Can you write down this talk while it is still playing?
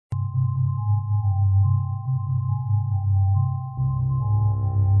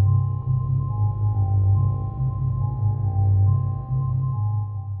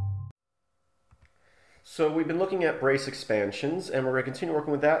So we've been looking at brace expansions, and we're going to continue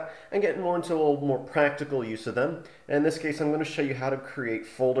working with that and get more into a little more practical use of them. And in this case, I'm going to show you how to create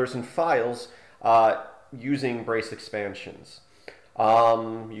folders and files using brace expansions.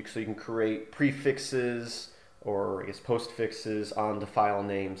 So you can create prefixes or I guess postfixes on the file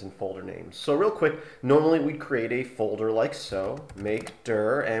names and folder names. So real quick, normally we'd create a folder like so, make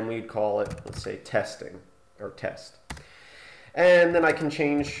dir, and we'd call it, let's say, testing or test. And then I can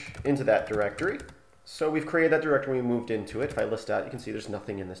change into that directory. So we've created that directory, we moved into it. If I list out, you can see there's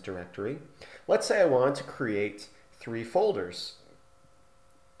nothing in this directory. Let's say I wanted to create 3 folders.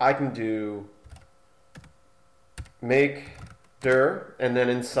 I can do make dir, and then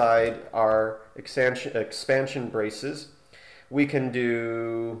inside our expansion braces, we can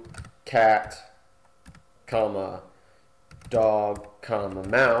do cat, comma, dog, comma,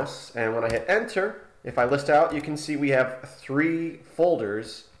 mouse. And when I hit enter, if I list out, you can see we have 3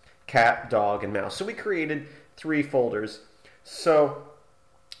 folders, cat, dog, and mouse. So we created 3 folders. So,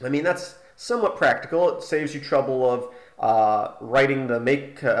 I mean, that's somewhat practical. It saves you trouble of writing the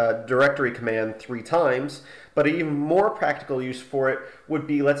make directory command 3 times. But an even more practical use for it would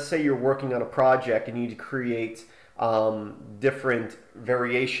be, let's say you're working on a project and you need to create different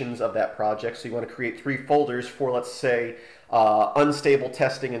variations of that project. So you want to create 3 folders for, let's say, unstable,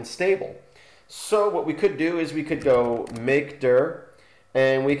 testing, and stable. So what we could do is we could go make dir,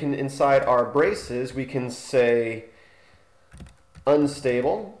 and we can, inside our braces, we can say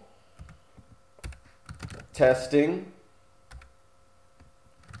unstable, testing,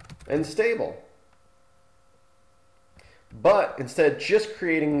 and stable. But instead of just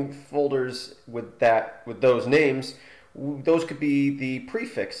creating folders with those names, those could be the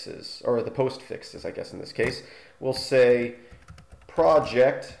prefixes, or the postfixes, I guess in this case. We'll say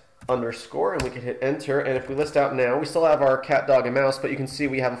project underscore, and we can hit enter, and if we list out now, we still have our cat, dog, and mouse, but you can see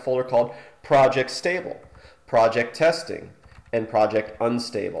we have a folder called project stable, project testing, and project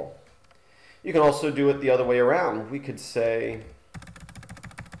unstable. You can also do it the other way around. We could say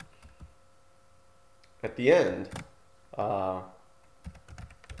at the end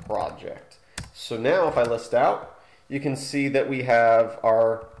project. So now if I list out, you can see that we have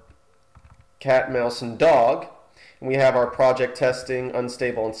our cat, mouse, and dog. And we have our project testing,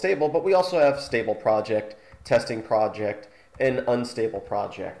 unstable, and stable, but we also have stable project, testing project, and unstable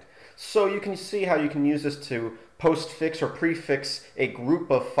project. So you can see how you can use this to postfix or prefix a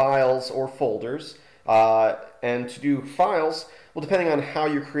group of files or folders. And to do files, well, depending on how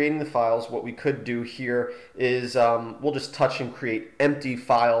you're creating the files, what we could do here is we'll just touch and create empty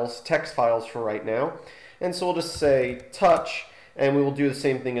files, text files for right now. And so we'll just say touch, and we will do the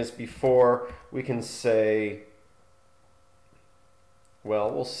same thing as before. We can say,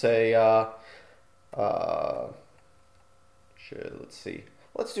 well, we'll say, let's see.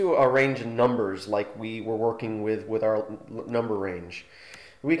 Let's do a range of numbers like we were working with our number range.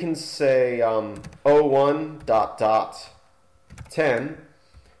 We can say 01 dot dot 10,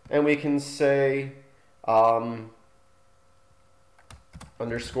 and we can say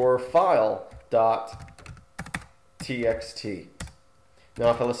underscore file dot txt. Now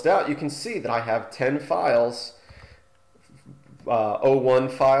if I list out, you can see that I have 10 files. 01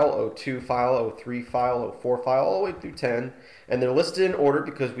 file, 02 file, 03 file, 04 file, all the way through 10. And they're listed in order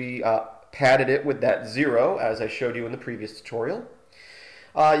because we padded it with that 0, as I showed you in the previous tutorial.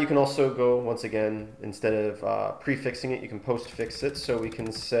 You can also go, once again, instead of prefixing it, you can postfix it. So we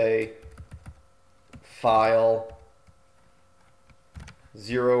can say file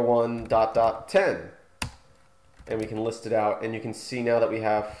 01 dot dot 10. And we can list it out, and you can see now that we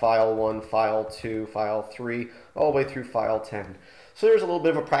have file 1, file 2, file 3, all the way through file 10. So there's a little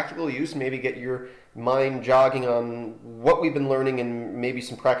bit of a practical use, maybe get your mind jogging on what we've been learning and maybe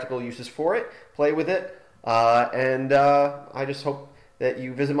some practical uses for it, play with it, and I just hope that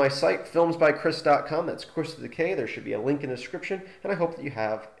you visit my site, filmsbychris.com, that's Chris with a K, there should be a link in the description, and I hope that you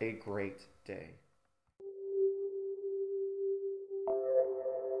have a great day.